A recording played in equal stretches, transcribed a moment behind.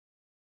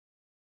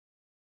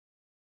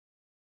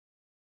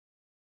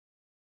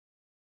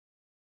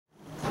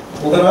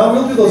Well, then I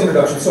will do those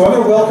introductions. So I'm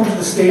going to welcome to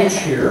the stage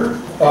here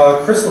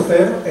Chris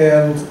Lefaivre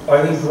and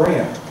Aileen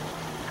Graham.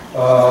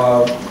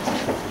 I'm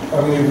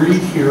going to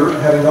read here, I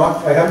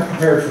haven't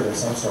prepared for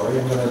this, I'm sorry.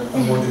 I'm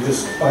going to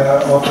just,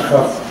 off the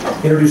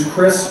cuff, introduce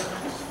Chris,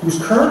 who's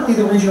currently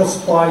the Regional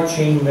Supply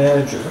Chain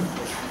Manager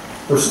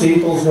for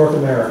Staples North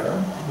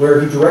America,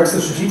 where he directs the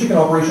strategic and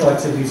operational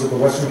activities of the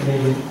Western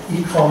Canadian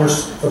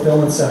E-commerce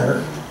Fulfillment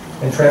Center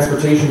and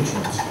transportation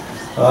teams.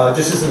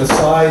 Just as an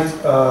aside,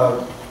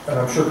 and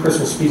I'm sure Chris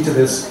will speak to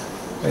this,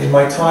 in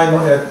my time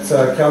at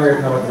Calgary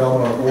Economic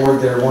Development on the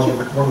board there, one of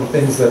the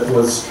things that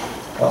was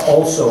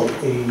also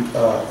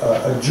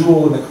a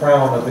jewel in the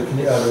crown of the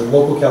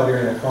local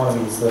Calgarian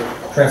economy is the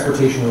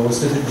transportation and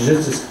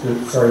logistics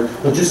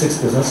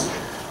business.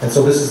 And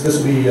so this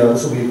will be a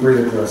great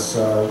address,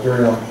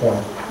 very on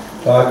point.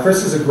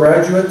 Chris is a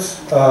graduate.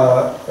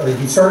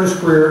 He started his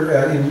career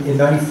in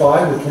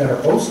 '95 with Canada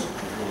Post.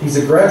 He's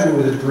a graduate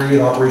with a degree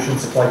in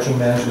Operations Supply Chain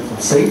Management from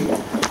SAFE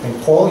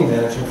and Quality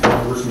Management from the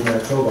University of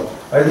Manitoba.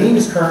 Aileen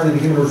is currently the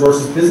Human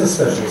Resources Business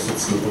Specialist at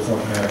Staples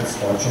North America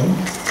Supply Chain.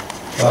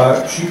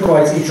 She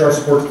provides HR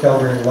support to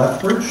Calgary and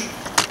Lethbridge,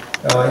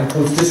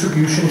 includes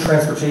distribution,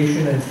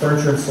 transportation, and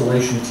furniture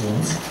installation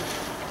teams.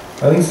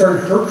 Aileen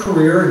started her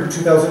career in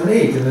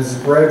 2008 and is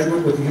a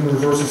graduate with a Human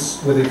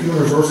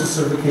Resources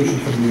certification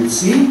from U of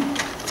C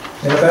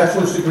and a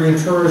bachelor's degree in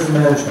tourism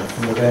management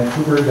from the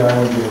Vancouver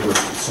Island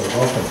University. So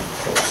welcome,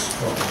 folks.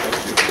 Welcome.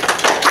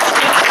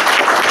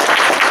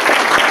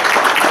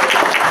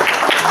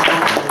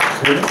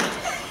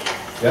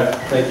 Yeah,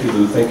 thank you,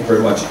 Lou. Thank you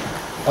very much.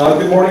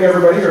 Good morning,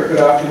 everybody, or good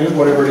afternoon,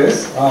 whatever it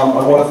is.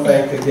 I want to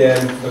thank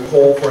again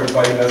Nicole for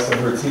inviting us and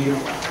her team,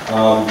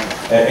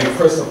 and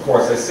Chris, of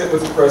course. I sit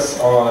with Chris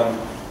on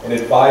an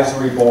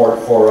advisory board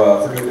for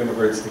new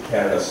immigrants to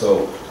Canada,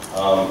 so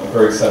I'm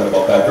very excited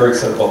about that. Very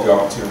excited about the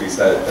opportunities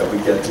that we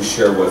get to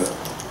share with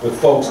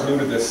folks new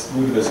to this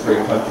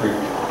great country.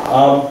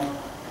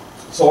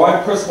 So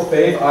I'm Chris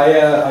Lefaivre.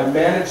 I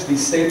manage the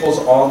Staples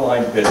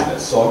online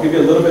business. So I'll give you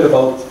a little bit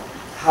about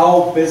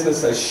how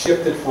business has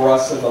shifted for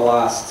us in the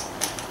last,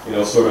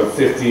 sort of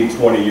 15,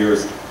 20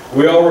 years.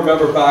 We all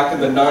remember back in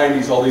the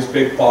 90s, all these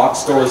big box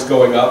stores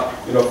going up,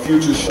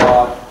 Future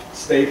Shop,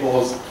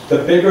 Staples. The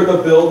bigger the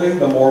building,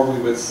 the more we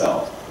would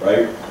sell,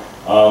 right?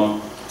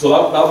 So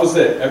that was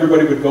it.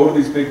 Everybody would go to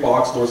these big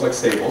box stores like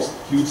Staples,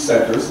 huge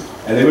centers,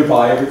 and they would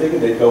buy everything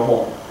and they'd go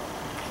home.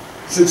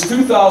 Since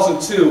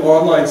 2002,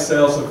 online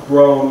sales have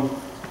grown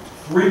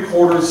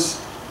three-quarters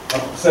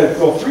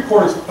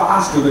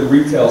faster than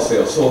retail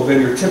sales, so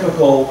than your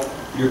typical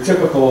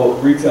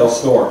retail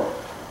store.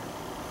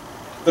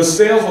 The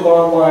sales with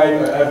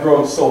online have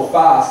grown so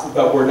fast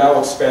that we're now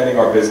expanding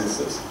our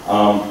businesses.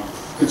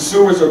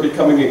 Consumers are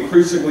becoming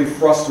increasingly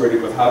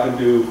frustrated with having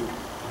to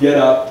get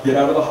out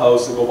of the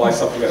house and go buy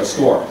something at a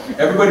store.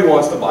 Everybody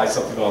wants to buy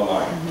something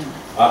online.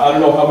 I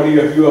don't know how many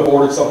of you have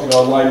ordered something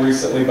online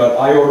recently, but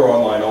I order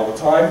online all the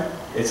time.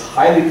 It's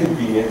highly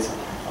convenient,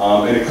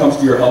 and it comes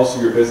to your house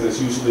or your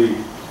business usually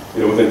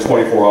within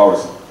 24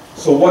 hours.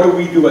 So what do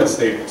we do at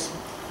Staples?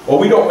 Well,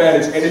 we don't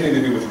manage anything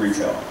to do with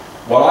retail.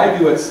 What I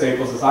do at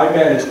Staples is I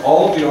manage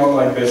all of the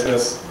online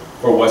business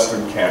for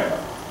Western Canada.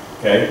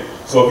 Okay?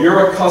 So if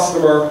you're a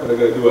customer, and I'm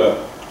going to do a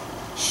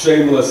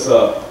shameless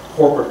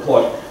corporate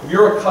plug, if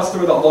you're a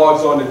customer that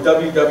logs on to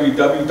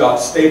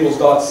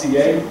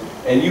www.staples.ca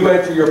and you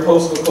enter your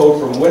postal code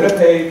from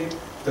Winnipeg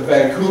to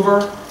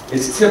Vancouver,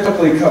 it's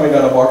typically coming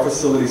out of our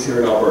facilities here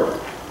in Alberta.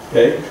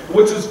 Okay?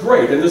 Which is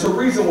great, and there's a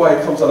reason why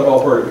it comes out of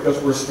Alberta, because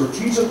we're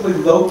strategically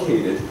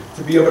located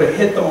to be able to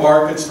hit the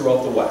markets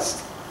throughout the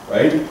West,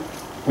 right?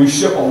 We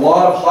ship a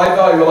lot of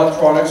high-value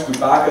electronics. We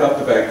back it up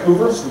to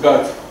Vancouver. So we've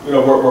got,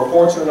 we're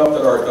fortunate enough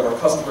that our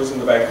customers in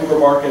the Vancouver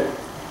market,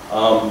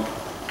 can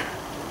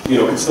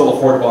still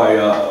afford to buy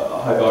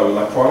high-value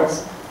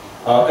electronics.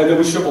 And then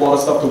we ship a lot of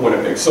stuff to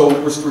Winnipeg. So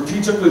we're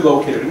strategically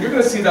located, and you're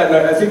going to see that.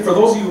 And I think for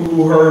those of you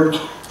who heard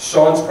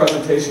Sean's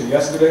presentation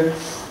yesterday,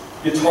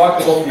 you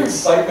talked about the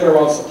excitement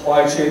around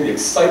supply chain, the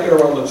excitement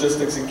around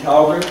logistics in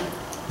Calgary.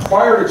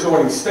 Prior to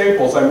joining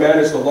Staples, I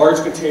managed a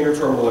large container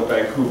terminal in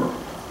Vancouver.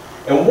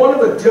 And one of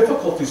the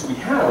difficulties we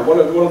had, one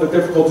of the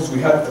difficulties we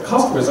had with the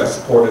customers I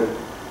supported,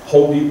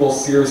 Home Depot,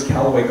 Sears,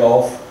 Callaway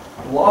Golf,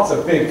 lots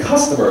of big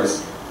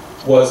customers,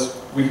 was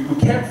we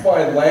can't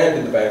find land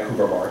in the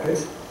Vancouver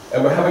market,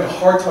 and we're having a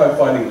hard time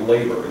finding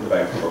labor in the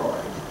Vancouver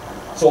market.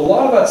 So a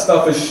lot of that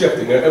stuff is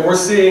shifting, and we're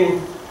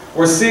seeing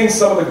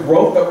some of the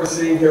growth that we're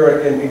seeing here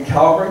in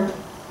Calgary.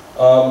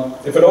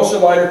 If an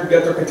ocean liner can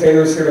get their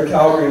containers here to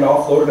Calgary and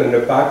offload it and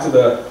then back to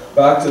the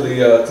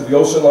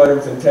ocean liner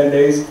within 10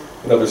 days,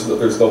 there's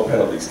no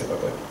penalties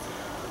typically.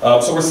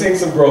 So we're seeing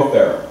some growth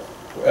there.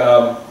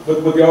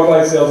 With the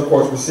online sales, of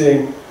course, we're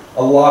seeing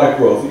a lot of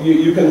growth.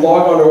 You can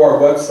log onto our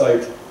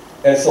website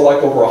and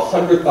select over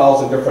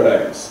 100,000 different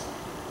items.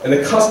 And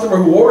the customer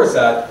who orders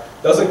that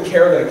doesn't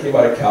care that it came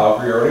out of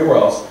Calgary or anywhere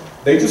else.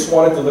 They just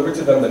want it delivered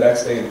to them the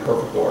next day in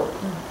perfect order.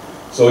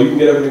 So you can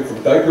get everything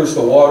from diapers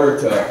to water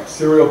to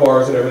cereal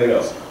bars and everything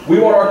else. We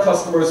want our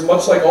customers,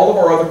 much like all of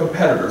our other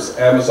competitors,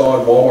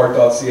 Amazon,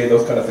 Walmart.ca,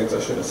 those kind of things, I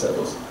should have said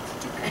those.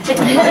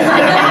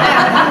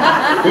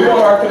 We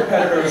want our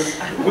competitors,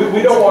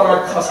 we don't want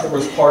our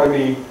customers, pardon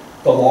me,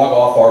 to log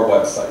off our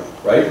website,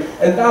 right?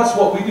 And that's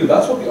what we do.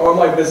 That's what the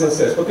online business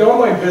is. But the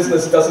online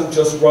business doesn't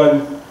just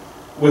run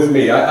with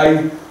me.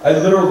 I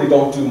literally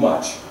don't do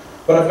much.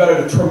 But I've got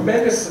a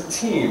tremendous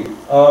team.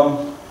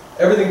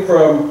 Everything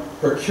from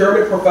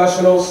procurement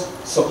professionals,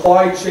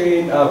 supply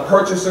chain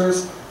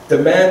purchasers,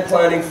 demand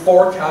planning,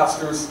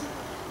 forecasters,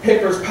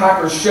 pickers,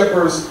 packers,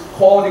 shippers,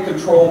 quality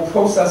control,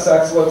 process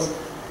excellence.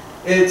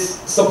 It's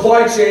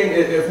supply chain,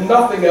 if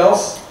nothing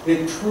else,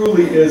 it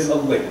truly is a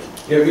link.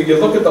 If you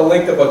look at the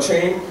link of a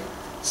chain,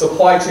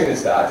 supply chain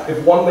is that.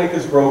 If one link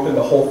is broken,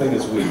 the whole thing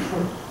is weak.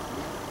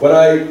 When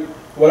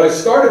I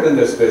started in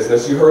this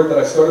business, you heard that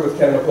I started with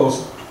Canada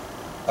Post.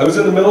 I was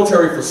in the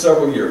military for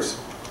several years.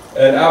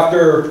 And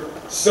after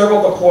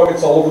several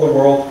deployments all over the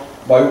world,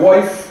 my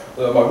wife,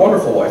 my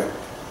wonderful wife,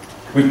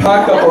 we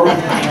packed up our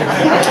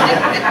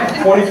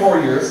 24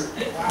 years.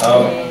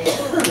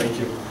 Thank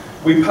you.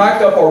 We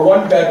packed up our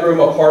one-bedroom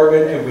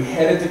apartment and we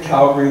headed to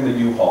Calgary in the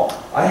U-Haul.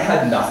 I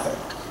had nothing,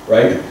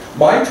 right?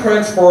 My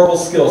transferable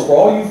skills, for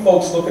all you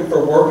folks looking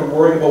for work and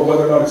worrying about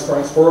whether or not it's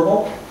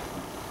transferable,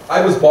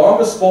 I was bomb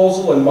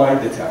disposal and mine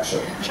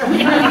detection.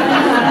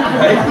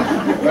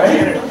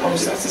 Right?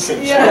 That's the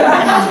same.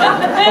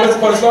 Yeah.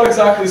 But it's not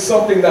exactly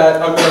something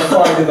that I'm going to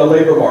find in the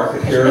labor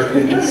market here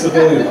in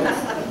civilian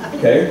life.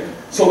 Okay?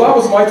 So that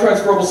was my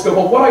transferable skill,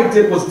 but what I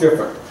did was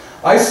different.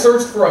 I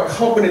searched for a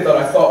company that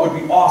I thought would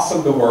be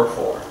awesome to work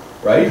for,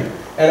 right?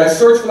 And I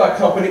searched for that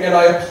company and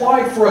I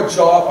applied for a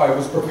job I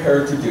was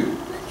prepared to do.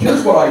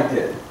 Here's what I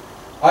did.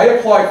 I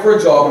applied for a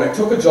job and I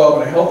took a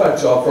job and I held that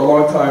job for a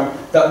long time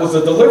that was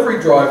a delivery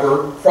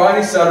driver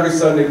Friday, Saturday,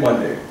 Sunday,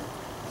 Monday.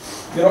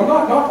 You know,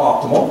 not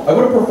optimal. I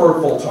would have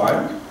preferred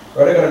full-time,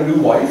 right? I got a new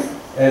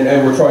wife and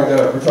we're trying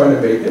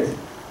to make it.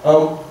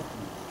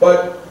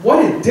 But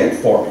what it did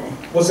for me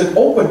was it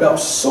opened up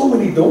so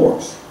many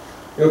doors.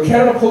 You know,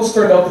 Canada Post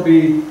turned out to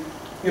be,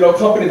 you know, a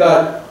company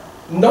that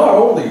not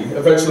only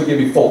eventually gave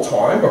me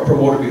full-time, but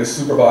promoted me to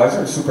supervisor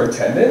and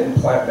superintendent and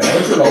plant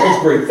manager and all those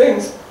great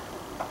things,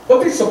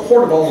 but they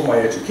supported all of my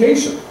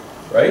education,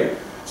 right?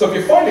 So if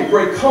you find a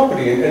great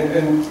company,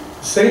 and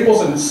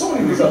Staples and so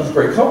many of these other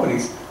great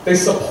companies, they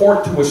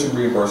support tuition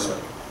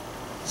reimbursement.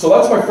 So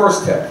that's my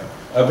first tip,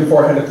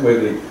 before I hand it to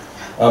Aileen.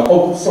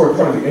 Oh, sorry,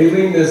 pardon me.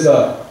 Aileen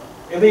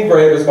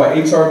Graham is my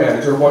HR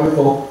manager,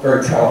 wonderful,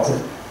 very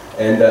talented,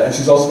 and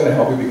she's also going to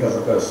help me because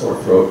I've got a sore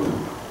throat.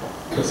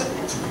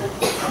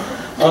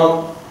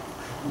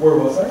 Where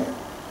was I?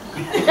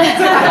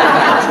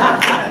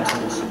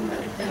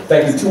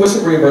 Thank you,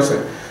 tuition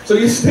reimbursement. So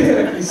you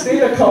stay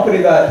in a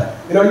company that,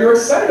 you know, you're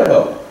excited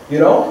about, you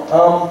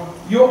know?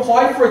 You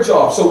apply for a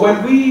job. So when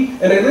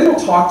and Aileen will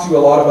talk to you a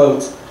lot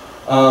about,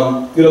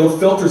 you know, the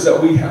filters that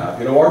we have.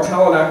 You know, our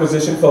talent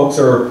acquisition folks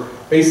are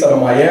based out of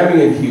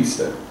Miami and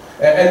Houston.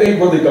 And they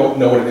really don't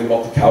know anything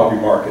about the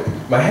Calgary market.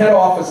 My head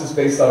office is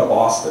based out of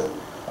Boston.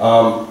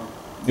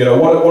 You know,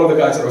 one of the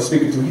guys that I was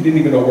speaking to, he didn't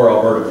even know where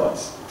Alberta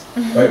was,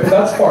 right? But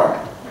that's fine.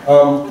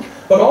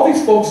 But all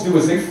these folks do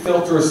is they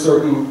filter a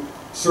certain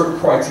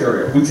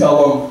criteria. We tell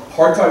them,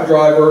 part-time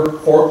driver,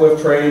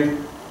 forklift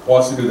trained,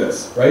 wants to do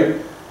this, right?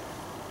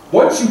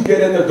 Once you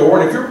get in the door,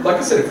 and if you're, like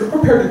I said, if you're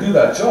prepared to do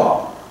that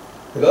job,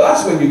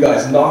 that's when you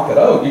guys knock it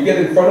out. You get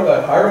in front of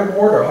that hiring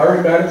board or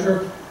hiring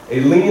manager,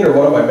 Aileen or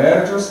one of my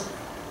managers,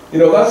 you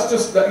know,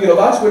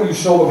 that's when you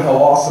show them how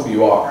awesome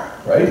you are,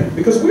 right?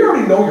 Because we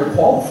already know you're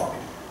qualified.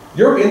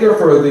 You're in there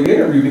for the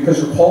interview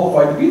because you're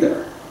qualified to be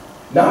there.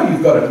 Now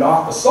you've got to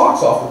knock the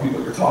socks off the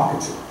people you're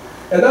talking to.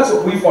 And that's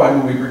what we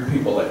find when we bring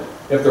people in.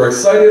 If they're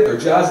excited, they're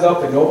jazzed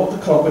up, they know about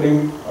the company,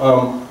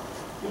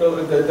 you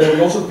know, then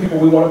those are the people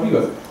we want to be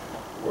with.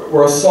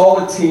 We're a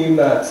solid team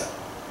that,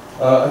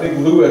 I think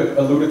Lou had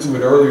alluded to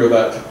it earlier,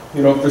 that,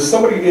 you know, if there's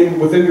somebody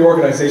within the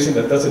organization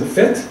that doesn't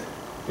fit,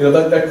 you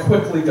know, that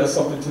quickly does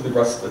something to the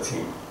rest of the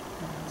team.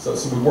 So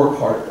we work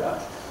hard at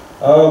that.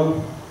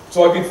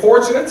 So I've been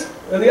fortunate.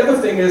 And the other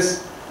thing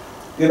is,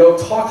 you know,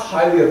 talk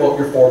highly about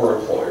your former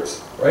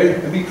employers, right?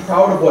 And be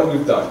proud of what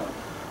you've done.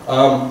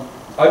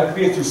 I've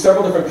been through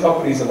several different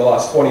companies in the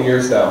last 20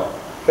 years now,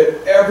 but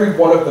every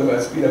one of them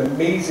has been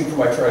amazing for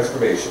my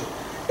transformation.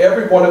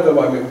 Every one of them,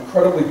 I'm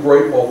incredibly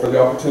grateful for the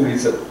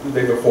opportunities that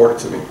they've afforded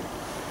to me.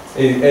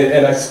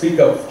 And I speak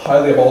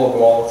highly of all of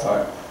them all the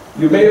time.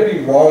 You may have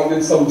been wronged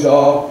in some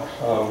job,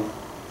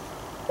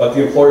 but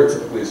the employer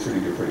typically has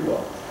treated you pretty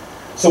well.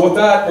 So with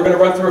that, we're going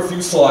to run through a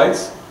few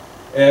slides,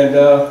 and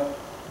then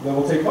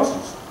we'll take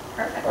questions.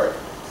 Perfect. All right.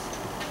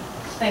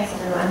 Thanks,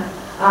 everyone.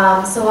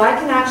 So I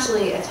can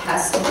actually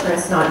attest to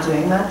Chris not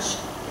doing much.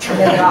 I'm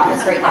in the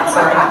office right next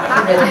door.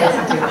 He really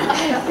doesn't do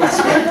much. Bless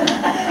you.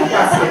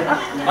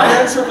 I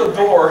answered the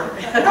door.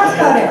 That's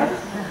about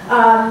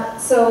it.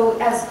 So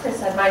as Chris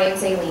said, my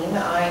name's Aileen.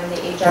 I'm the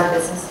HR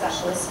business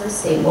specialist for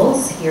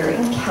Staples here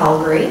in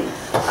Calgary.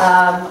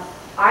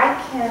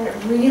 I can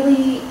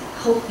really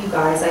help you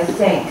guys, I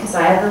think, because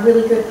I have a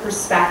really good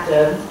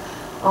perspective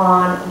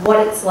on what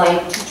it's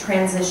like to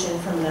transition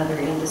from another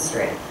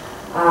industry.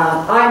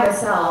 I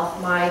myself,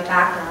 my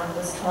background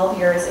was 12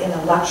 years in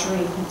a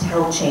luxury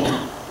hotel chain.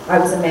 I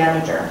was a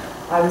manager.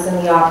 I was in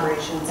the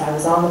operations. I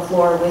was on the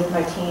floor with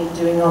my team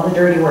doing all the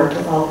dirty work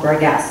with all of our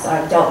guests.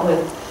 I've dealt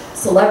with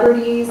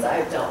celebrities,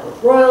 I've dealt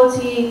with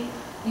royalty,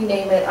 you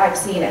name it, I've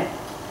seen it.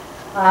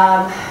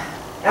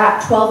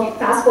 Fast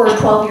forward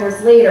 12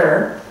 years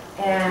later,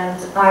 and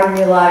I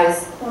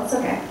realized, well, it's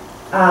okay,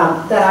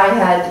 that I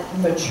had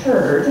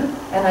matured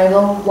and I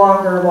no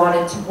longer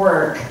wanted to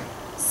work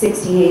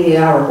 60,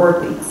 80-hour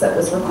work weeks that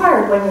was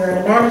required when you're in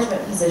a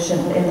management position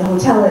in the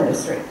hotel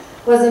industry.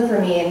 It wasn't for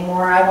me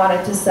anymore. I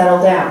wanted to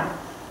settle down.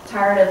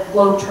 Tired of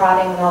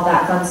globe-trotting and all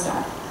that fun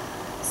stuff.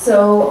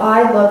 So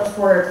I looked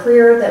for a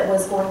career that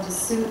was going to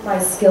suit my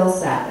skill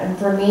set. And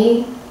for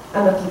me,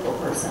 I'm a people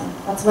person.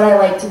 That's what I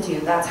like to do.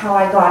 That's how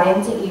I got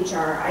into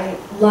HR. I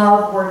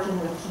love working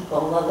with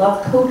people. I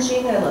love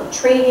coaching. I love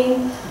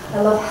training.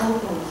 I love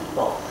helping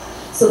people.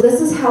 So this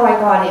is how I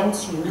got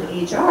into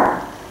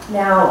HR.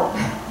 Now,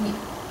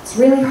 it's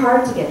really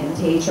hard to get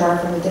into HR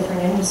from a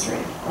different industry.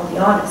 I'll be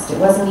honest, it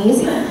wasn't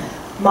easy.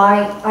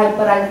 But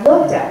I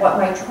looked at what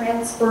my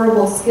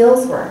transferable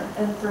skills were,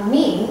 and for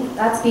me,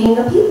 that's being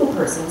a people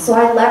person. So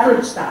I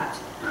leveraged that.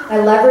 I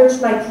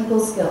leveraged my people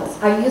skills.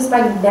 I used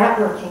my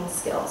networking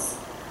skills.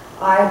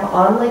 I'm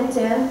on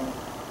LinkedIn,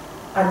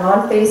 I'm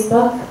on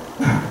Facebook,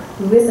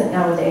 who isn't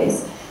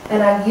nowadays,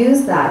 and I've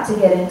used that to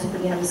get into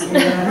the industry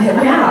that I'm in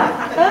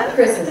now.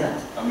 Chris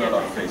isn't. I'm not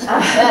on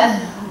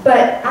Facebook.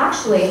 But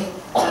actually,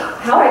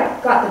 how I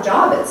got the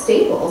job at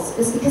Staples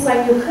is because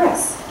I knew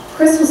Chris.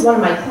 Chris was one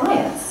of my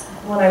clients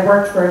when I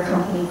worked for a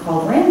company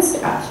called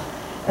Randstad.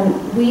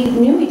 And we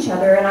knew each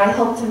other, and I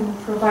helped him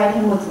provide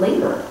him with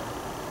labor.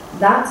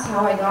 That's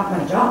how I got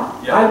my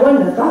job. Yeah. I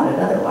wouldn't have got it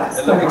otherwise.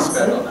 And let me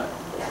expand on that.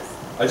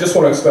 I just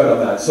want to expand on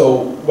that.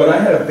 So when I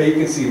had a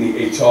vacancy in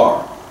the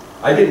HR,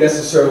 I didn't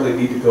necessarily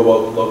need to go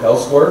out and look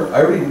elsewhere.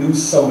 I already knew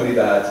somebody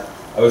that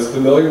I was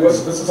familiar with.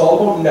 So this is all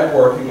about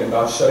networking and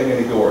not shutting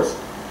any doors.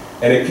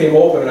 And it came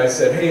open, and I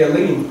said, hey,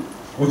 Aileen,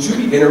 would you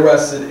be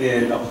interested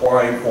in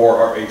applying for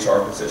our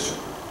HR position?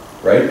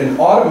 Right? And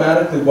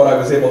automatically what I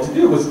was able to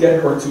do was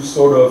get her to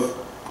sort of,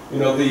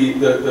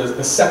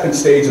 the second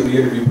stage of the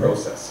interview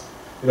process.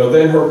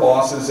 Then her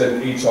bosses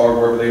and HR,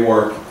 wherever they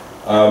work,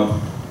 I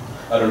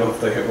don't know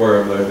if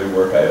wherever they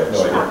work, I have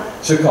no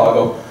idea.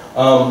 Chicago.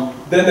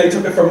 Then they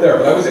took it from there.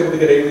 But I was able to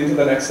get Aileen to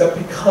the next step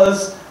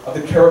because of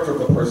the character of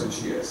the person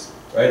she is,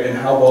 right? And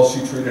how well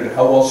she treated and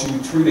how well she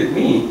treated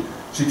me.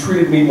 She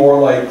treated me more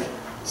like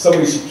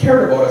somebody she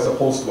cared about as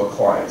opposed to a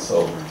client.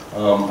 So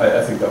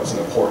I think that was an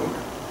important.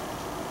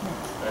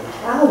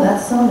 Wow,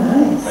 that's so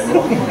nice. I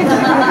know.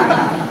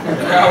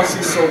 Now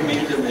she's so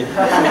mean to me.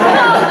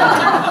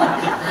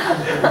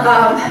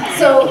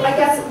 So I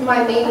guess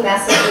my main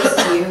message is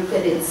to you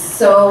that it's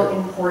so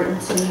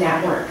important to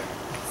network.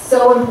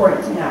 So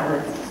important to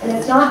network. And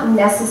it's not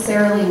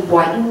necessarily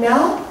what you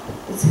know,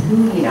 it's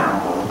who you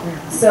know.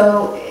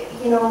 So,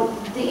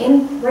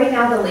 right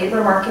now the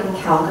labor market in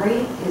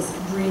Calgary is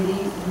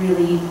really,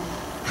 really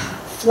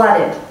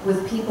flooded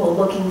with people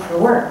looking for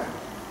work.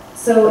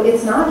 So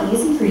it's not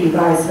easy for you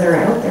guys that are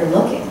out there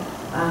looking.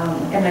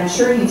 And I'm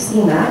sure you've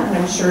seen that, and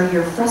I'm sure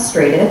you're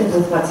frustrated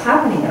with what's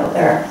happening out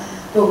there.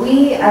 But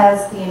we,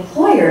 as the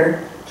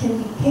employer, can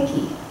be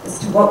picky as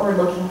to what we're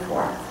looking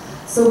for.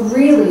 So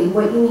really,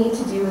 what you need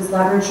to do is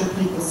leverage your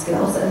people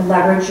skills and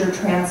leverage your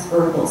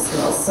transferable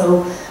skills.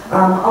 So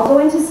I'll go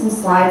into some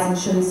slides and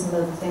show you some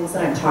of the things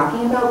that I'm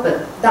talking about,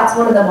 but that's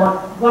one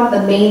of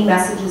the main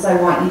messages I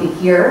want you to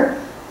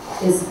hear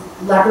is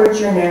leverage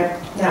your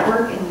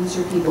network and use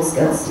your people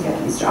skills to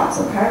get these jobs,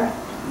 okay?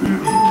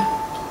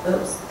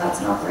 Oops,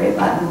 that's not the right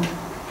button.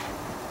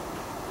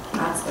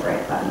 That's the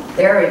right button.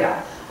 There we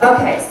go.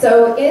 Okay,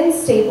 so in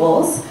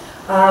Staples,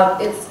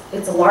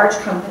 it's a large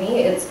company,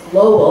 it's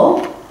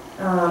global.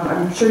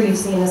 I'm sure you've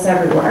seen this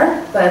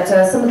everywhere, but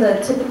some of the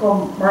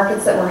typical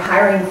markets that we're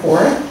hiring for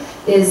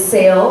is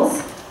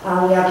sales.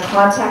 We have a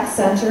contact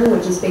center,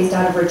 which is based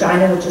out of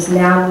Regina, which is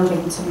now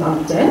moving to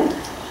Moncton.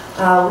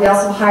 We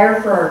also hire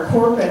for our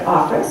corporate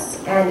office,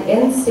 and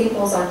in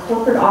Staples, our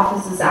corporate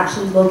office is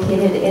actually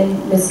located in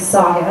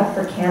Mississauga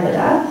for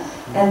Canada,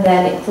 and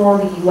then for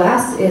the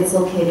US, it's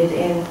located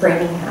in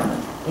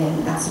Framingham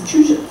in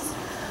Massachusetts.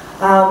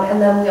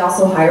 And then we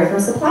also hire for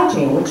supply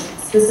chain, which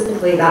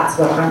specifically that's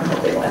what I'm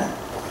helping with.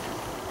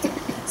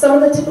 Some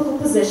of the typical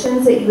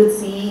positions that you would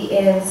see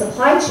in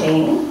supply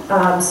chain,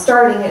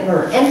 starting in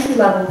our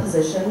entry-level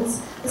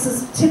positions, this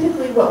is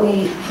typically what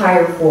we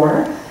hire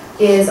for,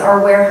 is our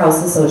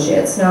warehouse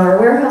associates. Now our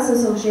warehouse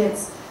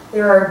associates,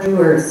 they're our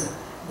doers.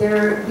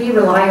 We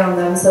rely on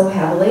them so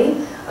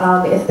heavily.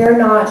 If they're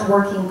not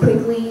working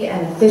quickly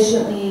and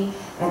efficiently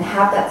and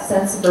have that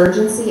sense of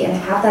urgency and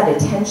have that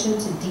attention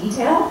to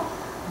detail,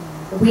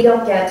 we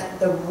don't get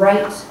the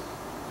right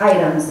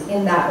items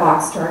in that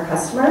box to our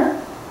customer,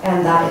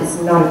 and that is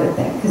not a good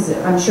thing, because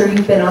I'm sure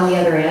you've been on the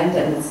other end,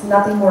 and it's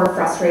nothing more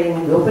frustrating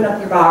when you open up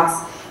your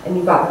box and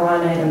you've got the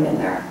wrong item in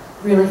there.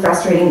 Really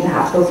frustrating to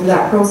have to go through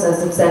that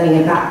process of sending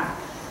it back.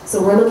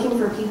 So we're looking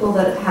for people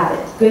that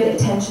have good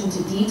attention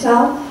to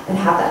detail and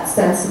have that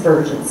sense of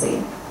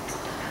urgency.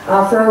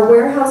 For our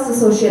warehouse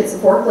associates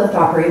and forklift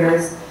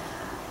operators,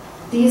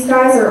 these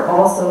guys are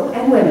also,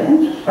 and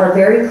women, are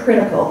very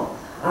critical.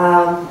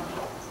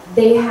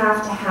 They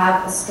have to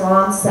have a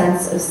strong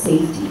sense of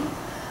safety.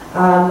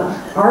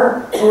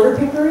 Our order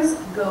pickers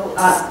go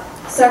up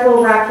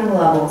several racking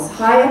levels,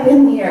 high up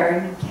in the air,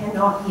 and you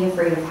cannot be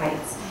afraid of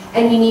heights.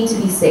 And you need to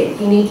be safe.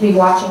 You need to be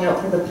watching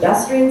out for the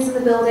pedestrians in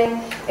the building,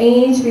 and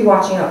you need to be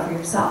watching out for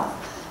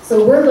yourself.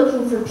 So we're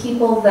looking for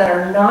people that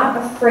are not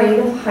afraid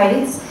of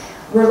heights.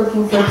 We're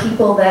looking for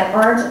people that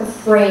aren't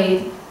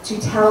afraid to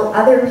tell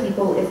other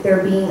people if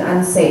they're being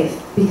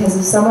unsafe. Because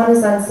if someone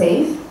is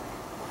unsafe,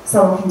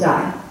 someone can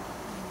die.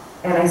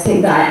 And I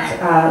say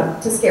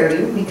that to scare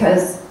you,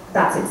 because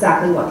that's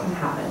exactly what can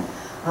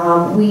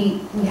happen.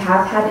 We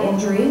have had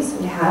injuries,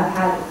 we have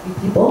had a few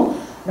people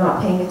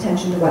not paying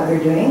attention to what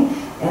they're doing,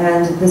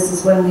 and this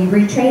is when we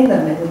retrain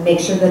them and we make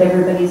sure that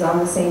everybody's on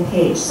the same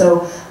page. So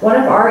one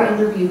of our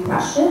interview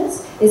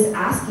questions is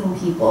asking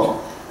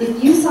people,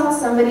 if you saw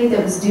somebody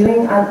that was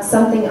doing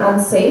something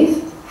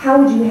unsafe, how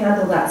would you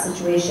handle that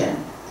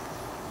situation?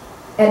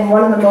 And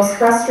one of the most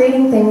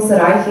frustrating things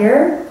that I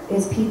hear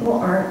is people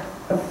aren't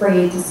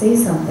afraid to say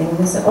something.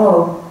 They say,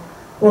 oh,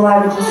 well,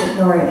 I would just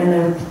ignore it and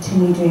I would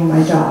continue doing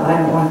my job. I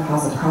don't want to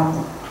cause a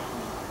problem.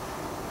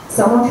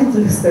 Someone could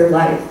lose their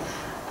life.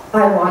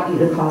 I want you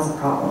to cause a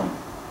problem.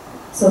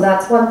 So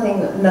that's one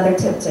thing, another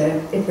tip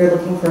to, if you're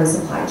looking for a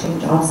supply chain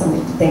job, something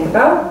to think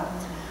about.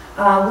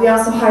 We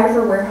also hire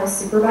for warehouse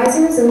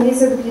supervisors, and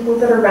these are the people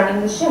that are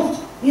running the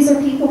shift. These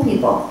are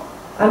people.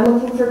 I'm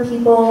looking for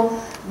people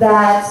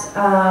that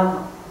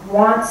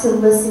want to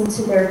listen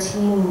to their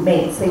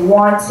teammates. They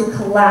want to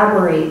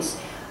collaborate.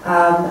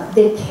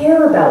 They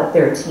care about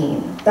their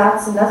team.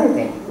 That's another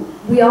thing.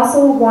 We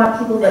also want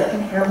people that can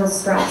handle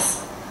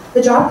stress.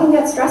 The job can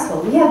get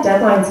stressful. We have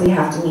deadlines we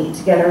have to meet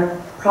to get our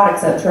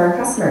products out to our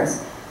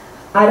customers.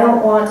 I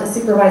don't want a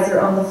supervisor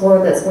on the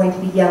floor that's going to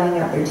be yelling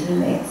at their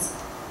teammates.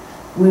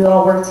 We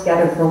all work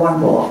together for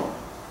one goal.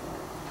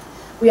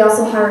 We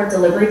also hire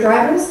delivery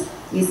drivers.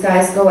 These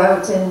guys go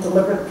out and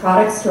deliver the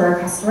products to our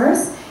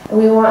customers. And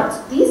we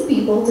want these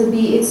people to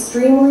be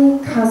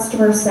extremely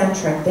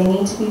customer-centric. They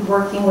need to be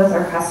working with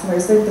our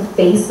customers. They're the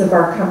face of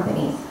our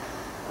company.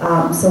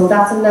 So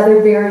that's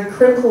another very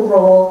critical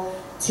role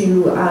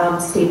to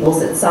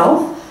Staples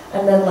itself.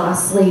 And then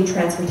lastly,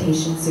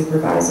 transportation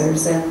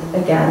supervisors. And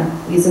again,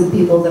 these are the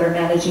people that are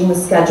managing the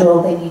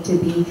schedule. They need to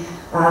be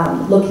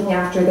looking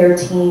after their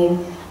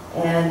team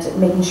and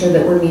making sure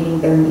that we're meeting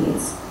their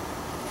needs.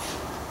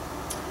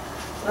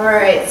 All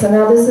right, so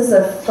now this is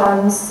a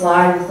fun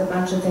slide with a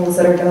bunch of things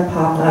that are going to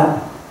pop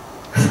up.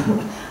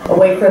 I'll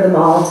wait for them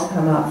all to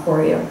come up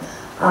for you.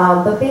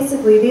 But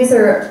basically, these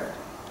are,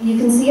 you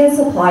can see in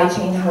supply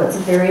chain how it's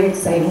a very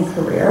exciting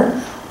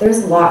career.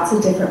 There's lots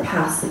of different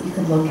paths that you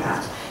can look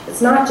at.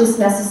 It's not just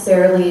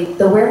necessarily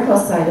the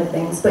warehouse side of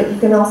things, but you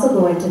can also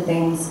go into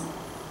things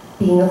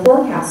being a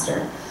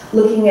forecaster,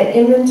 looking at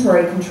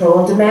inventory control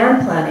and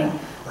demand planning,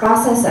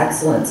 process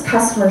excellence,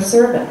 customer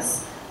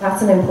service.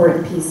 That's an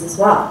important piece as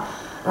well.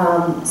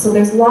 So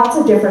there's lots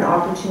of different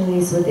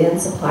opportunities within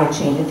supply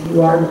chain if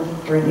you are looking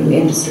for a new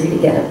industry to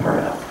get a part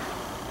of.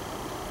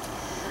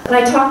 And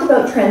I talked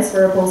about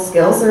transferable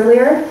skills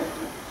earlier.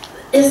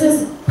 This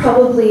is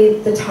probably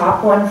the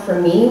top one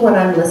for me when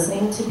I'm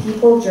listening to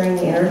people during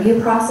the interview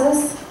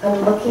process.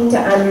 I'm looking to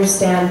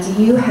understand,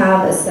 do you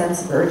have a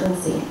sense of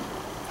urgency?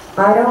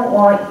 I don't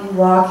want you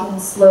walking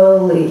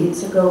slowly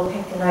to go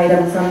pick an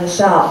item from the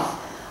shelf.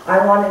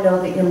 I want to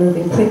know that you're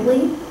moving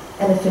quickly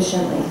and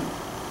efficiently.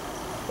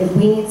 If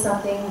we need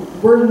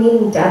something, we're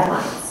meeting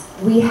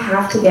deadlines. We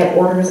have to get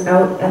orders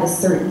out at a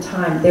certain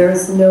time. There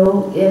is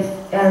no ifs,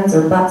 ands,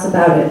 or buts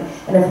about it.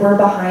 And if we're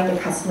behind, a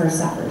customer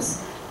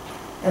suffers.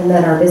 And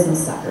then our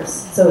business suffers.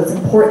 So it's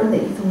important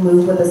that you can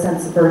move with a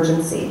sense of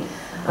urgency.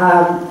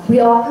 We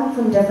all come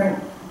from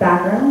different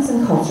backgrounds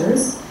and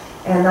cultures,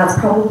 and that's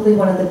probably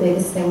one of the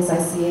biggest things I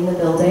see in the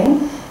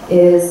building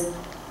is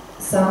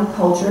some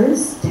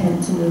cultures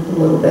tend to move a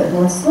little bit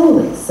more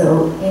slowly.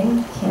 So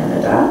in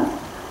Canada,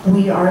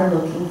 we are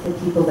looking for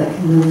people that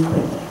can move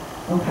quickly,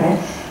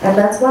 okay? And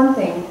that's one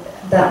thing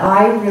that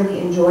I really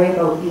enjoy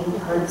about being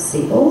part of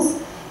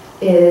Staples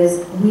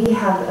is we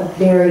have a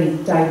very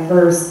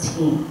diverse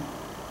team.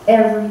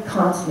 Every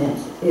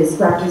continent is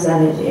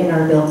represented in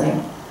our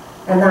building,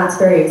 and that's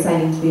very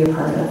exciting to be a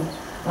part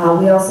of.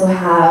 We also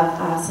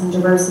have some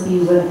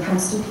diversity when it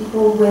comes to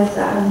people with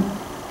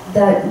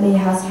that may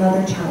have some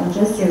other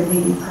challenges. They're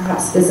maybe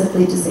perhaps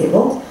physically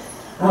disabled.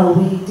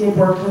 We did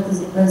work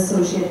with an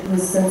associate who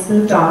has since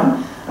moved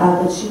on,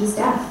 but she was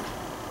deaf.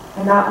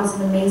 And that was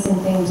an amazing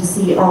thing to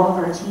see all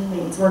of our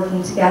teammates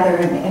working together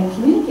and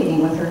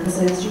communicating with her, because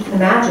as you can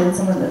imagine,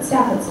 someone that's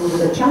deaf, it's a little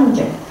bit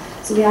challenging.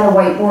 So we had a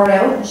whiteboard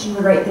out, and she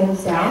would write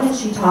things down, and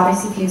she taught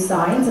us a few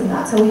signs, and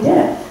that's how we did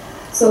it.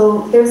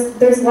 So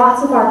there's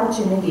lots of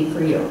opportunity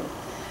for you.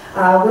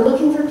 We're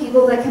looking for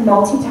people that can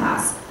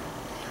multitask.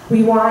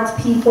 We want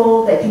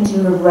people that can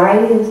do a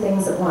variety of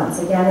things at once.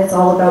 Again, it's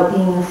all about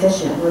being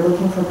efficient. We're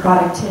looking for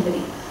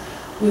productivity.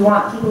 We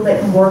want people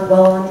that can work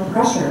well under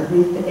pressure.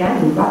 We've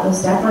got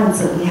those deadlines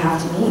that we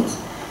have to meet.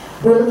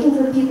 We're looking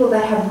for people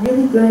that have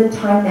really good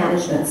time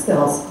management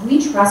skills.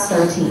 We trust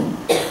our team.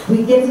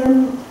 We give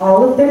them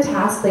all of their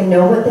tasks. They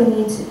know what they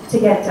need to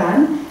get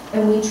done,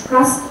 and we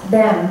trust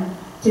them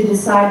to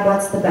decide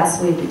what's the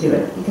best way to do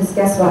it. Because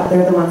guess what?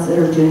 They're the ones that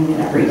are doing it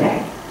every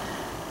day.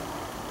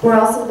 We're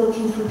also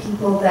looking for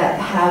people that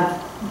have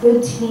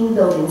good team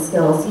building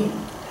skills.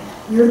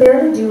 You're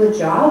there to do a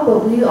job,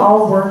 but we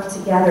all work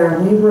together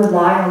and we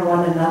rely on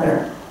one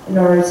another in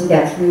order to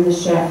get through the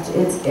shift.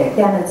 It's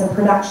a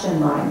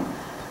production line.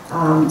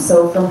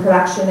 So from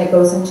production, it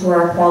goes into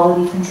our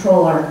quality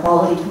control. Our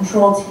quality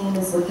control team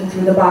is looking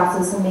through the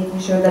boxes and making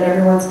sure that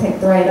everyone's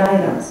picked the right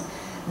items.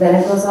 Then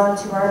it goes on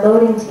to our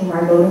loading team.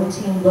 Our loading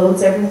team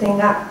loads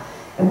everything up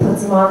and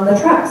puts them on the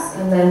trucks.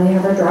 And then we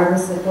have our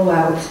drivers that go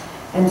out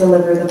and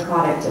deliver the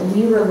product. And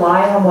we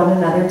rely on one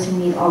another to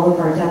meet all of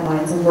our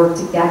deadlines and work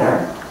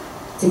together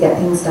to get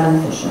things done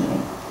efficiently.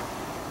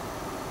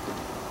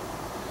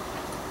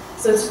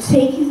 So to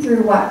take you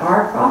through what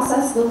our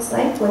process looks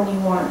like when you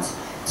want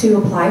to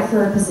apply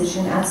for a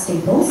position at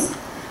Staples,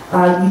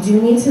 you do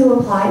need to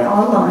apply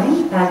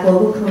online at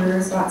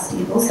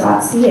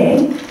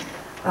globalcareers.staples.ca.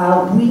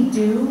 We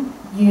do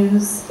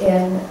use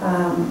in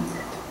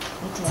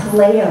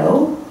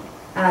Taleo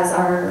as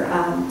our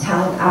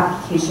talent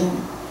application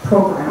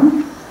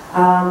program.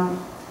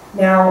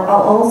 Now,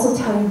 I'll also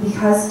tell you,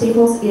 because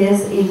Staples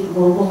is a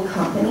global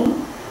company,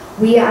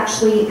 we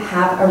actually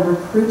have a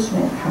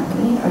recruitment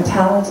company, a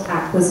talent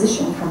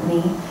acquisition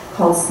company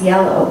called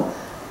Cielo,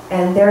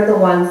 and they're the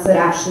ones that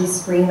actually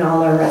screen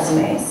all our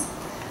resumes.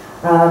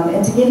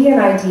 And to give you an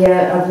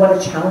idea of what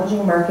a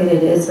challenging market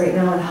it is right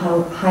now and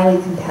how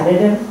highly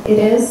competitive it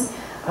is,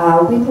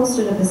 we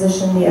posted a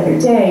position the other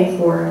day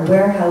for a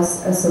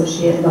warehouse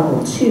associate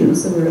level 2,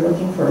 so we were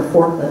looking for a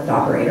forklift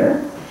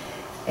operator.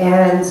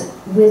 And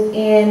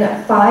within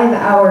 5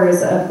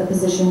 hours of the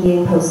position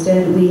being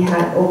posted, we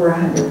had over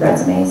 100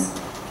 resumes.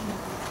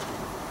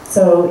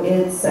 So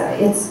it's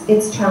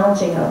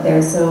challenging out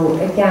there. So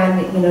again,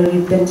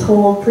 you've been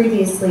told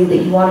previously that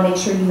you want to make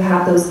sure you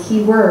have those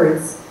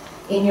keywords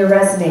in your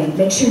resume.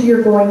 Make sure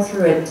you're going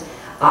through it.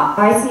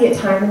 I see it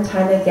time and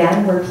time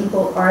again where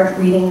people aren't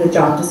reading the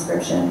job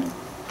description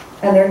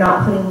and they're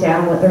not putting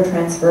down what their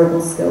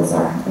transferable skills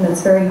are. And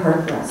it's very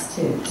hard for us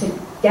to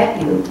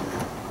get you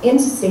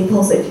into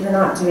Staples if you're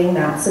not doing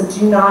that. So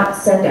do not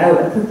send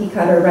out a cookie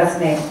cutter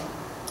resume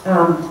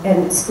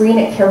and screen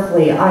it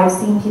carefully. I've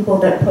seen people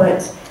that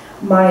put,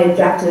 my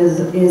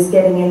objective is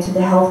getting into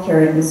the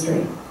healthcare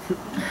industry.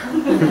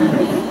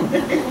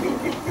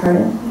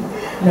 Pardon?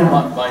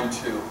 No. Mine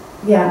too.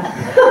 Yeah.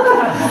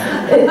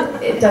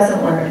 it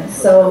doesn't work.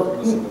 So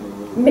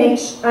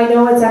I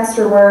know it's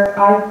extra work.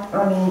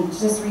 I mean,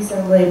 just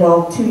recently,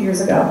 well, 2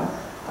 years ago,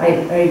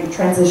 I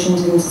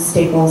transitioned into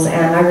Staples,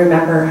 and I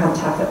remember how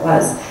tough it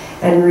was.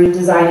 And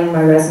redesigning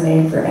my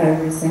resume for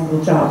every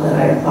single job that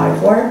I applied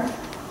for,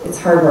 it's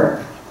hard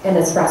work. And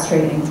it's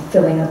frustrating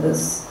filling out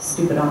those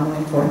stupid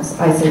online forms.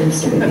 I say they're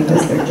stupid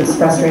because they're just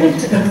frustrating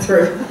to go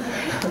through.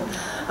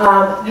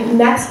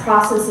 Next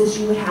process is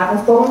you would have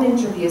a phone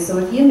interview. So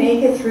if you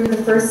make it through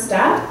the first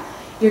step,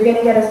 you're going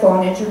to get a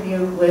phone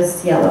interview with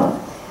Cielo.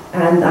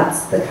 And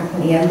that's the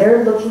company. And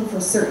they're looking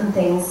for certain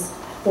things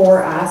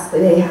for us.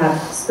 They have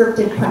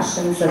scripted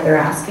questions that they're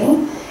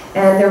asking,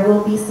 and there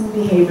will be some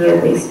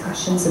behavioral-based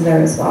questions in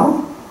there as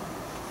well.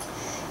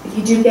 If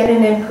you do get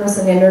an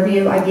in-person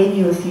interview, I gave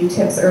you a few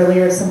tips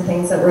earlier, some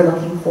things that we're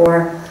looking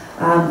for,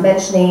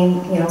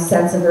 mentioning,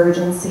 sense of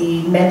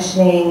urgency,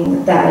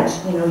 mentioning that,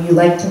 you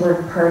like to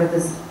work part of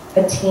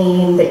a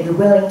team, that you're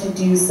willing to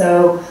do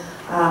so,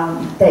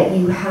 that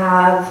you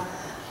have,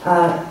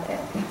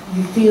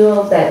 you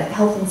feel that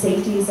health and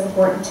safety is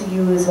important to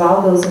you as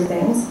well. Those are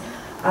things.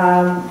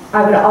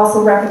 I would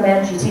also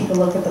recommend you take a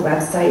look at the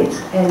website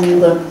and you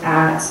look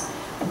at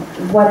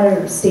what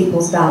are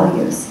Staples'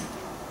 values.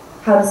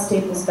 How do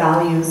Staples'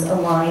 values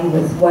align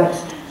with what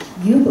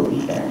you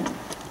believe in?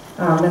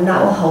 And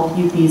that will help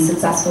you be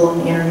successful in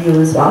the interview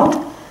as well.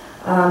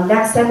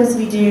 Next step is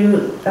we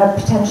do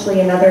potentially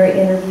another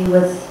interview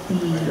with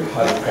You're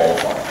highly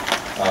qualified.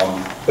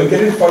 But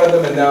get in front of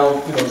them and now,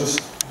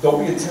 just don't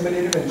be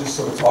intimidated and just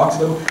sort of talk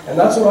to them. And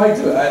that's what I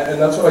do. I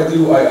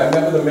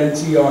met with a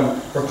mentee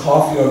for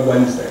coffee on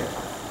Wednesday.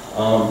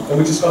 And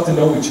we just got to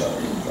know each other,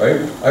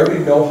 right? I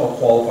already know how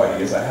qualified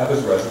he is. I have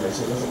his resume,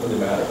 so it doesn't really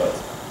matter. But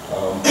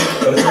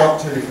it's an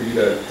opportunity for you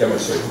to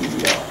demonstrate who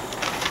you are.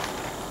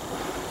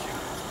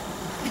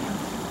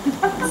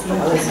 See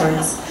how this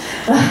works.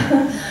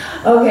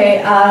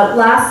 Okay,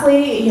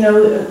 lastly,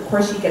 of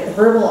course you get the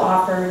verbal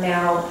offer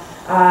now.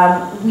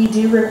 We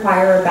do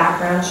require a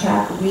background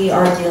check. We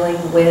are dealing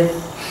with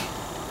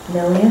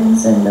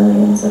millions and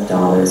millions of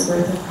dollars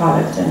worth of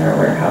product in our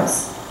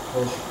warehouse.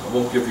 Oh, I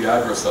won't give the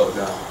address out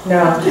now.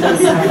 No,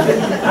 please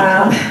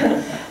not.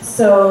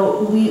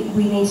 So we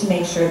need to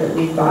make sure that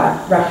we've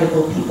got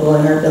reputable people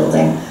in our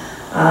building.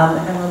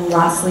 And then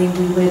lastly,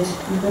 we would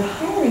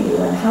hire you,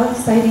 and how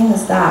exciting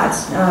is that?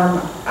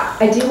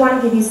 I do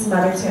want to give you some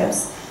other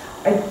tips.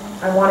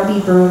 I want to be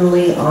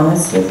brutally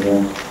honest with you,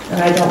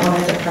 and I don't want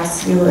to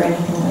depress you or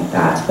anything like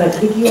that,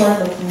 but if you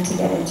are looking to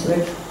get into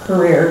a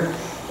career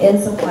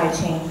in supply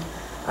chain,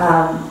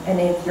 and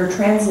if you're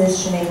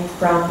transitioning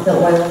from the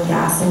oil and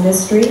gas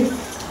industry,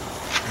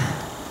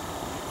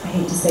 I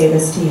hate to say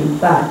this to you,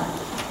 but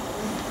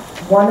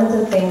one of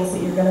the things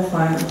that you're going to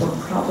find, we're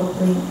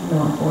probably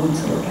not going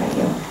to look at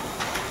you.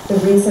 The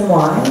reason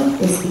why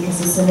is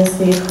because as soon as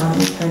the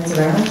economy turns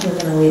around, you're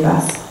going to leave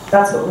us.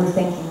 That's what we're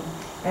thinking.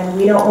 And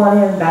we don't want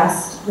to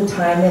invest the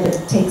time that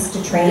it takes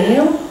to train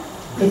you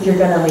if you're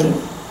going to leave.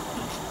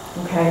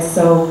 Okay,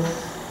 so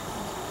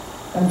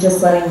I'm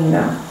just letting you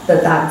know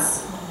that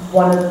that's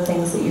one of the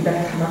things that you're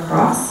going to come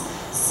across.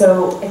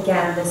 So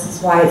again, this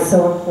is why it's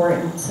so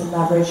important to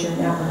leverage your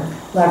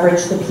network,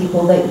 leverage the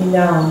people that you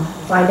know,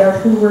 find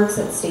out who works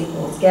at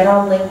Staples, get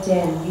on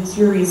LinkedIn, use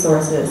your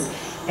resources.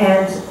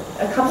 And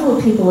a couple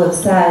of people have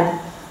said,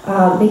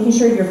 making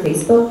sure your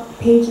Facebook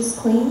page is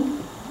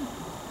clean.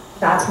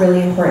 That's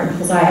really important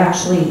because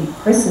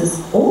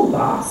Chris's old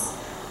boss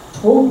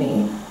told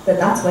me that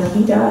that's what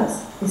he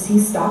does, is he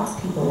stalks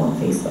people on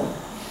Facebook.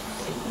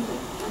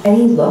 And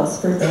he looks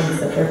for things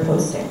that they're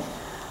posting.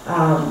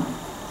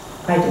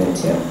 I do it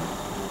too.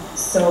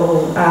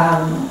 So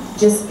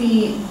just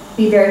be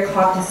very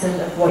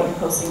cognizant of what you're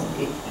posting.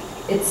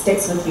 It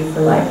sticks with you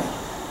for life.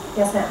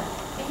 Yes, ma'am?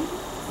 Any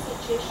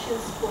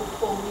suggestions for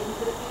phone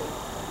interview?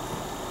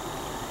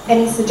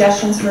 Any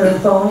suggestions for a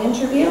phone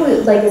interview?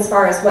 Like as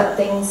far as what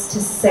things to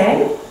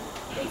say?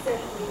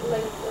 Exactly.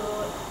 Like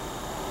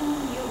who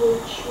you will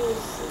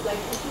choose, like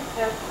if you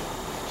have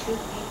two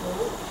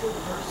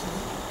persons,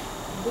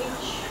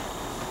 which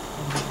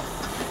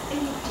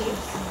any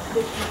tips that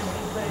would be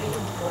very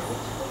important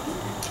for you?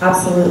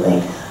 Absolutely.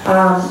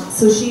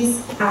 So she's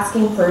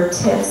asking for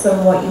tips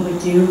on what you would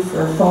do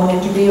for a phone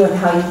interview and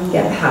how you can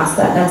get past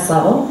that next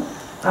level.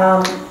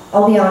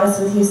 I'll be honest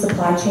with you,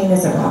 supply chain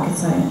isn't rocket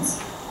science.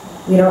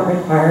 We don't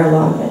require a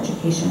lot of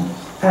education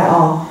at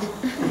all.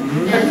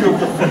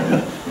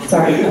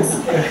 Sorry, yes.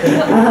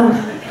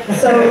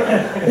 So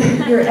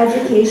your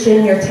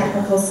education, your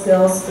technical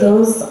skills,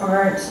 those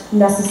aren't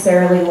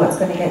necessarily what's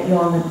going to get you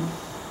on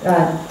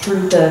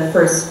through the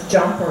first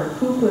jump or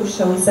poo-poo,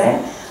 shall we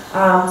say.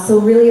 So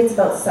really it's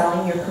about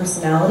selling your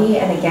personality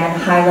and again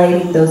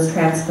highlighting those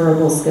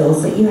transferable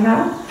skills that you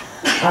have.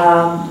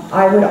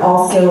 I would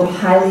also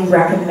highly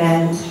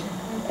recommend,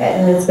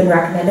 and it's been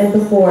recommended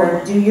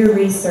before, do your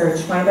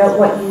research, find out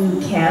what you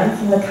can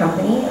from the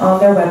company on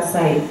their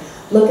website,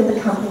 look at the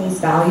company's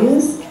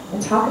values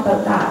and talk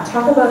about that.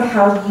 Talk about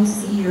how you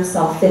see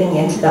yourself fitting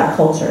into that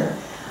culture.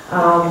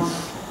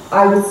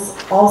 I would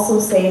also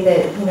say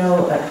that, you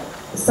know,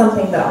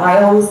 something that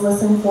I always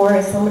listen for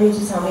is somebody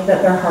to tell me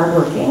that they're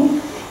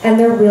hardworking and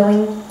they're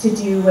willing to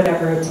do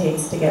whatever it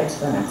takes to get to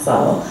the next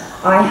level.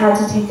 I had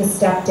to take a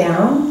step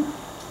down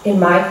in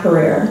my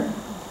career.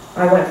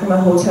 I went from a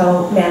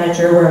hotel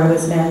manager where I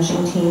was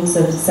managing teams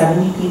of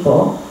 70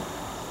 people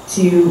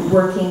to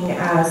working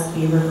as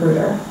a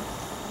recruiter.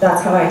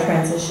 That's how I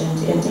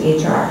transitioned into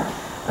HR.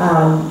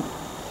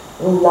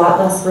 A lot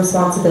less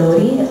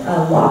responsibility,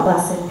 a lot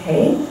less in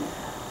pay,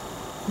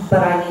 but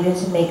I needed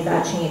to make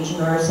that change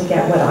in order to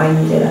get what I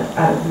needed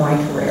out of my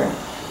career.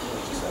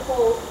 You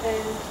call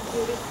and you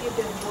received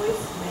a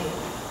voicemail.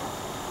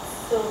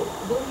 So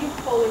will you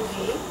call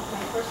again?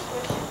 My first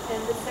question.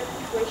 And the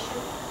second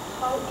question,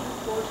 how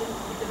important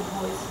the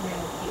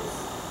voicemail is?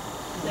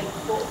 Like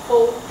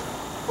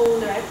phone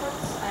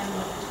records, I'm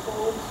not at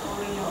home,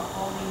 sorry you're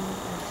calling,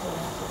 and so on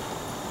and so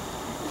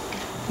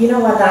forth. You know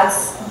what,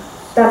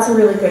 that's a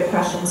really good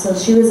question. So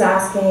she was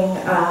asking,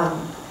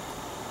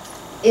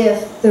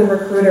 if the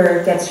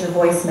recruiter gets your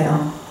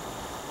voicemail,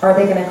 are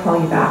they going to call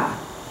you back?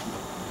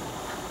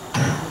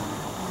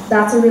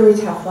 That's a really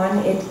tough one.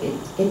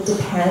 It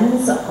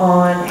depends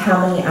on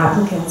how many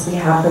applicants we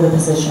have for the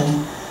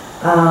position.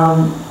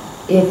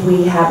 If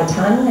we have a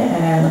ton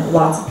and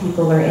lots of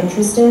people are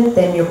interested,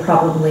 then you're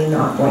probably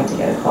not going to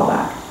get a call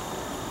back.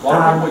 A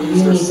lot of people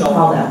use their need to cell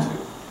call number them. too.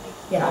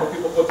 A Yeah. lot of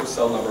people put their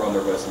cell number on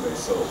their resume,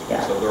 so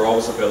they're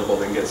always available.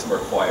 They can get somewhere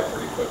quiet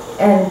pretty quickly.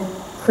 And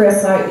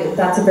Chris,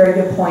 that's a very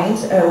good point.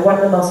 One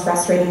of the most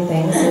frustrating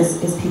things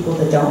is people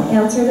that don't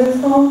answer their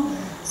phone.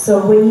 So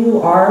when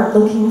you are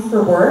looking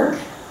for work,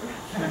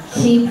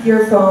 keep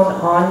your phone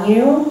on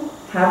you,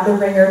 have the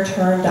ringer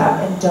turned up,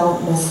 and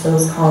don't miss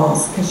those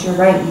calls. Because you're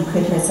right, you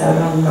could miss out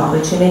on an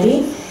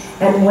opportunity.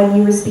 And when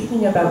you were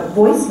speaking about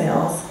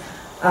voicemails,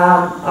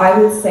 I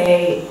would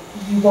say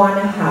you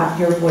want to have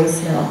your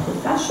voicemail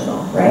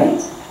professional,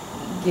 right?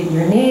 Give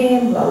your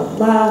name, blah, blah,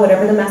 blah,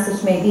 whatever the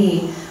message may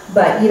be.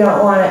 But you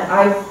don't want to,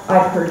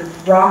 I've heard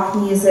rock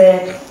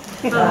music,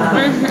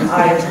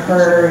 I've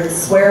heard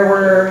swear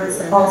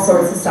words, all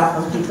sorts of stuff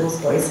on people's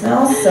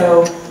voicemails,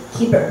 so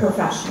keep it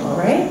professional,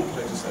 right?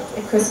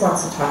 If Chris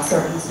wants to talk,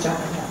 sorry, he's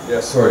jumping in. Yeah,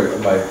 sorry,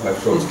 my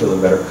throat's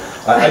feeling better.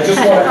 I just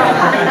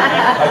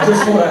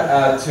want to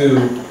add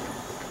to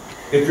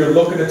if you're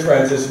looking to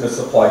transition to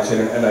supply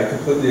chain, and I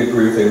completely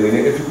agree with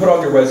Aileen, if you put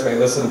on your resume,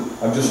 listen,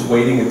 I'm just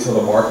waiting until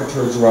the market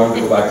turns around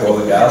to go back to oil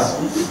and gas,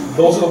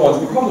 those are the ones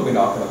we're probably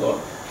not going to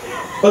look.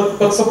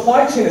 But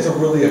supply chain is a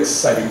really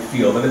exciting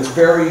field, and it's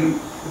very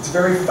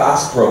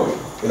fast growing.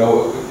 You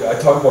know, I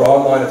talk about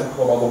online, I talk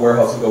about all the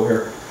warehousing go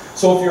here.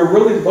 So if you're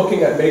really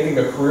looking at making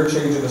a career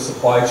change into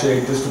supply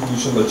chain,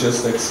 distribution,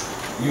 logistics,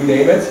 you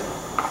name it,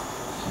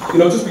 you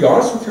know, just be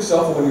honest with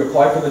yourself, and when you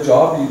apply for the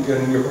job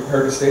and you're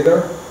prepared to stay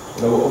there,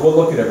 you know, we'll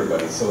look at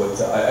everybody. So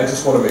it's, I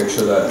just want to make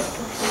sure that,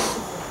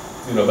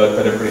 you know,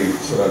 that everybody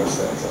sort of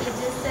understands that. Is it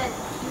that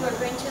you are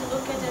going to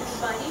look at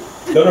everybody?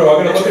 No,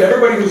 I'm going to look at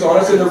everybody who's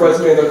honest in their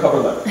resume and their cover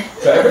letter.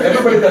 So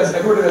everybody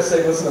that's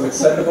saying, listen, I'm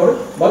excited about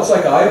it, much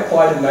like I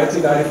applied in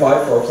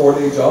 1995 for a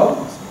 4-day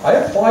job, I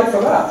applied for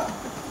that.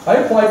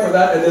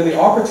 And then the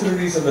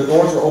opportunities and the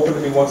doors were open to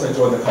me once I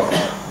joined the company.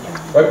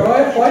 Right, but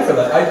I applied for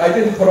that. I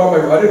didn't put on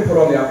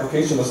the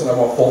application, listen, I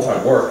want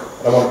full-time work,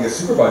 and I want to be a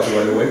supervisor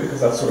right away,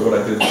 because that's sort of what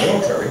I did in the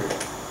military.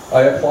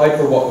 I applied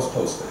for what was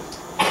posted,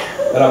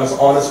 and I was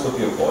honest with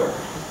the employer.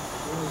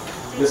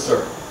 Yes,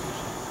 sir.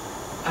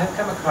 I've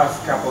come across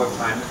a couple of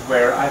times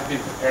where I've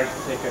been prepared to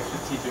take a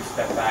strategic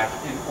step back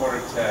in order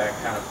to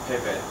kind of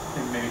pivot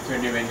and maybe to a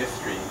new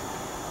industry.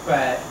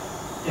 But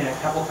in a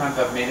couple times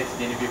I've made it to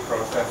the interview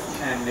process,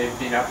 and they've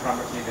been upfront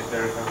with me that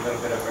there's a little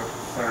bit of a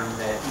concern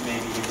that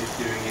maybe you're just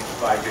doing it to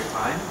buy your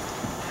time.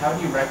 How do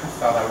you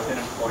reconcile that with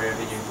an employer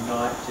that it's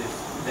not just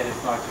a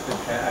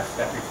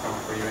stepping stone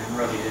for you, and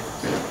really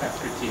it's a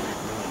strategic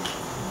move?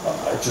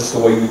 Just the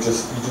way you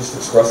just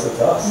expressed it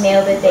to us.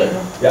 Nailed it,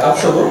 Dayton. Yeah,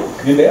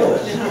 absolutely. You nailed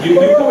it. You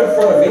come in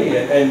front of me,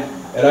 and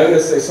I'm going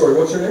to say, sorry,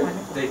 what's your name?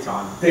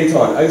 Dayton. Dayton.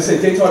 I'm going to say,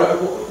 Dayton,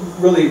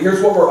 really,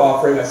 here's what we're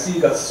offering. I see you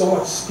got so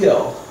much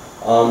skill,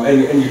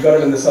 and you've got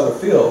it in this other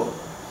field.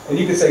 And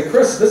you can say,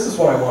 Chris, this is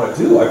what I want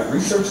to do. I've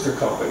researched your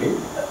company.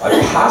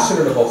 I'm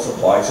passionate about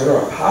supply chain, or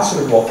I'm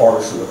passionate about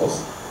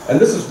pharmaceuticals, and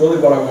this is really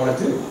what I want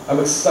to do.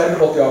 I'm excited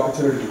about the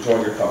opportunity to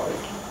join your company,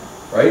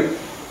 right?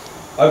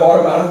 I've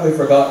automatically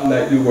forgotten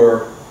that you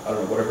were, I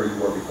don't know, whatever you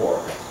were before.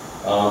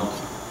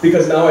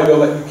 Because now I know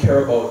that you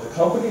care about the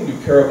company, and you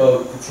care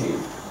about the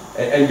team,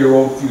 and your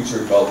own future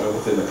development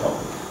within the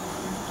company.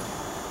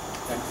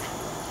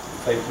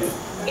 Thank you.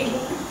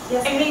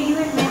 Yes. Aileen, you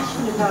had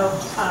mentioned about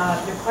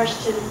the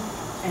question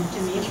and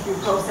in the interview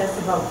process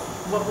about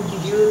what would you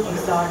do if you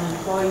saw an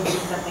employee do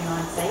something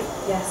on site?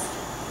 Yes.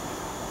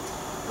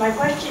 My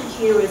question to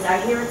you is, I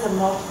hear it's a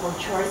multiple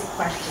choice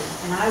question,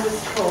 and I was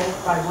told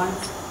by a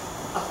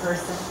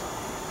person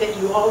that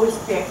you always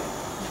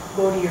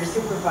go to your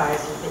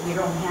supervisor, that you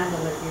don't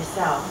handle it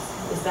yourselves.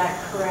 Is that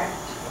correct?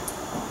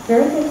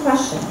 Very good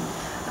question.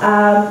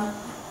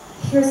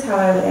 Here's how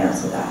I would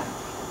answer that.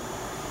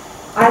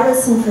 I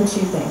listen for 2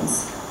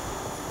 things.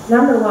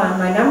 Number one,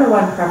 my number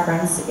one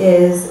preference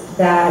is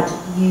that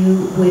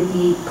you would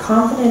be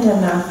confident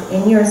enough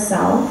in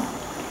yourself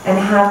and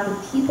have the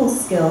people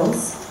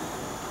skills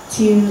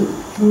to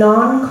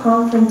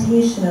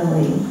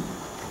non-confrontationally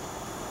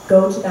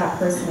go to that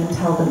person and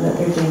tell them that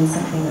they're doing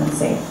something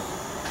unsafe.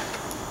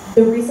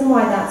 The reason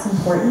why that's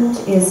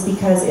important is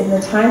because in the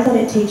time that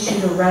it takes you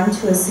to run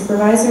to a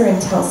supervisor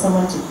and tell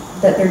someone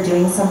that they're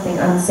doing something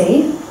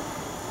unsafe,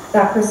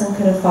 that person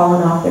could have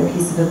fallen off their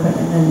piece of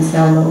equipment and is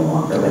now no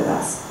longer with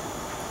us.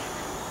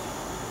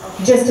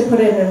 Just to put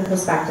it in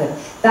perspective.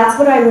 That's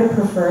what I would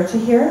prefer to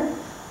hear.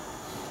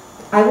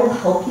 I will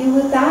help you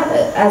with that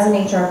as an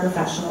HR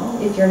professional.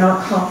 If you're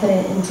not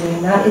confident in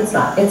doing that, it's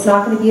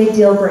not going to be a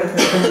deal breaker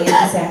for me if you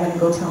say, I'm going to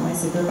go tell my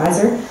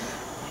supervisor.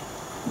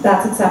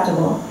 That's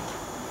acceptable.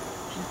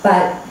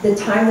 But the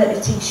time that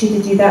it takes you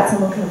to do that,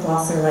 someone could have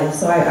lost their life.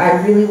 So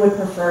I really would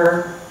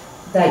prefer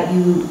that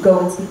you go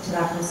and speak to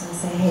that person and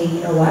say, hey,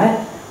 you know what?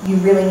 You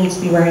really need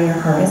to be wearing your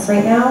harness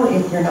right now.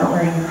 If you're not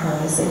wearing your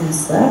harness and you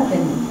slip,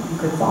 then you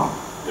could fall.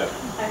 Yeah.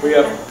 We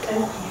have,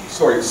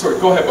 sorry,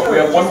 go ahead, but we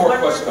have one more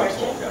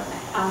question.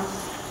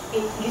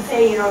 You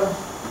say, you know,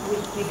 we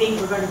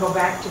think we're going to go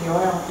back to the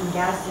oil and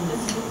gas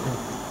industry.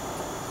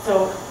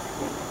 So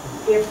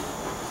if,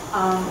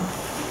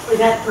 was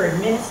that for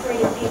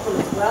administrative people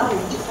as well? You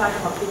just talk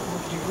about people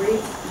with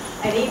degrees.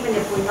 And even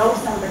if we know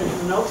somebody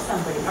who knows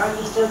somebody, aren't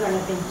you still going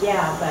to think,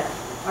 yeah, but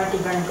aren't they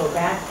going to go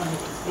back when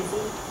it's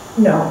busy?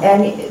 No,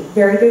 and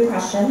very good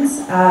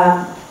questions.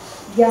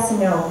 Yes and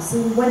no. So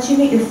once you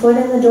get your foot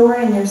in the door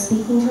and you're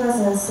speaking to us,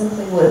 and as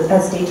simply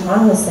as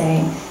Dayton was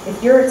saying,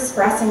 if you're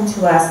expressing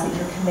to us that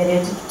you're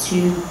committed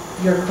to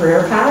your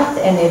career path,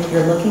 and if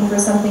you're looking for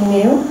something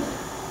new,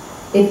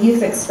 if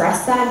you've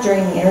expressed that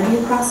during the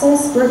interview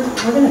process, we're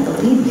going to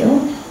believe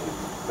you.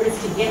 But it's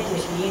to get to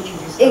the interview.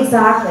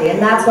 Exactly, and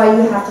that's why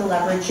you have to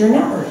leverage your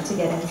network to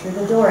get in through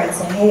the door and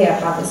say, hey, I've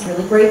got this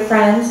really great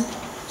friend.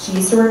 She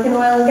used to work in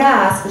oil and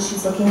gas, but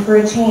she's looking for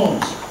a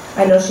change.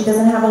 I know she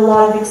doesn't have a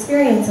lot of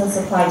experience in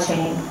supply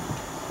chain,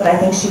 but I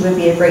think she would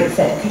be a great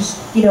fit. Because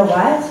you know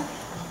what?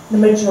 The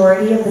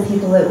majority of the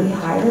people that we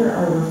hire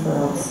are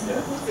referrals.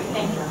 Yeah.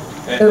 Thank you.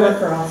 They're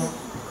referrals.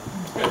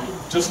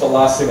 Just the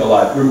last thing I'll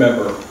add,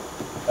 remember,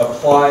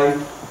 apply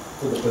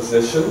for the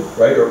position,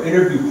 right? Or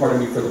interview, pardon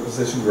me, for the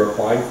position you're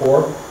applying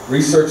for.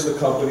 Research the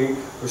company.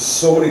 There's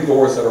so many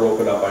doors that are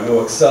open up. I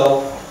know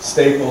Excel,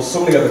 Staples,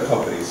 so many other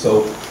companies.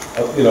 So,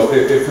 you know,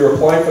 if you're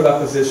applying for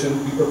that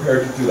position, be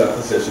prepared to do that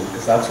position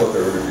because that's what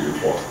they're interviewing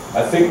for.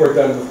 I think we're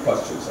done with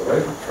questions, all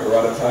right? We're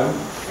out of time.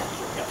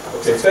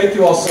 Okay, thank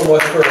you all so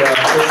much for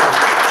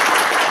listening.